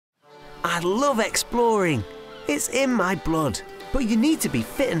I love exploring. It's in my blood. But you need to be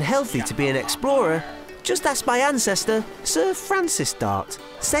fit and healthy to be an explorer. Just ask my ancestor, Sir Francis Dart.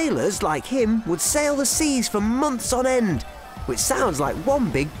 Sailors like him would sail the seas for months on end, which sounds like one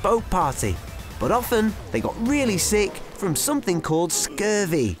big boat party. But often they got really sick from something called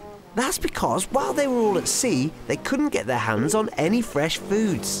scurvy. That's because while they were all at sea, they couldn't get their hands on any fresh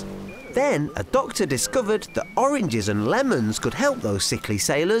foods. Then a doctor discovered that oranges and lemons could help those sickly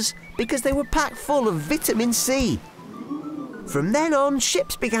sailors because they were packed full of vitamin C. From then on,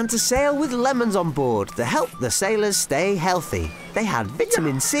 ships began to sail with lemons on board to help the sailors stay healthy. They had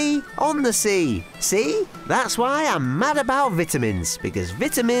vitamin C on the sea. See? That's why I'm mad about vitamins, because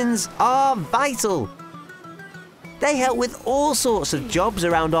vitamins are vital. They help with all sorts of jobs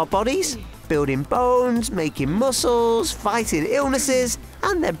around our bodies, building bones, making muscles, fighting illnesses,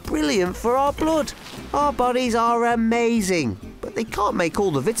 and they're brilliant for our blood. Our bodies are amazing, but they can't make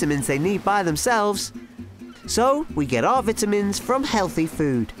all the vitamins they need by themselves. So we get our vitamins from healthy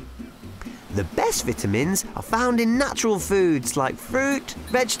food. The best vitamins are found in natural foods like fruit,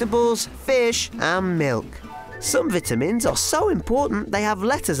 vegetables, fish, and milk. Some vitamins are so important they have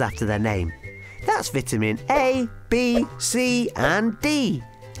letters after their name. That's vitamin A, B, C, and D.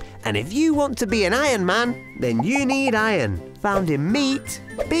 And if you want to be an Iron Man, then you need iron, found in meat,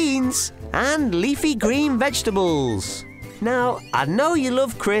 beans, and leafy green vegetables. Now, I know you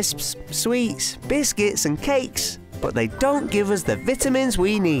love crisps, sweets, biscuits, and cakes, but they don't give us the vitamins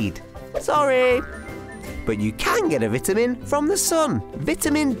we need. Sorry. But you can get a vitamin from the sun,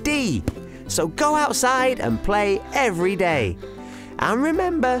 vitamin D. So go outside and play every day. And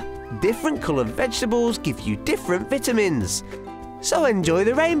remember, different coloured vegetables give you different vitamins. So enjoy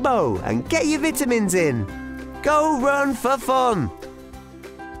the rainbow and get your vitamins in. Go run for fun.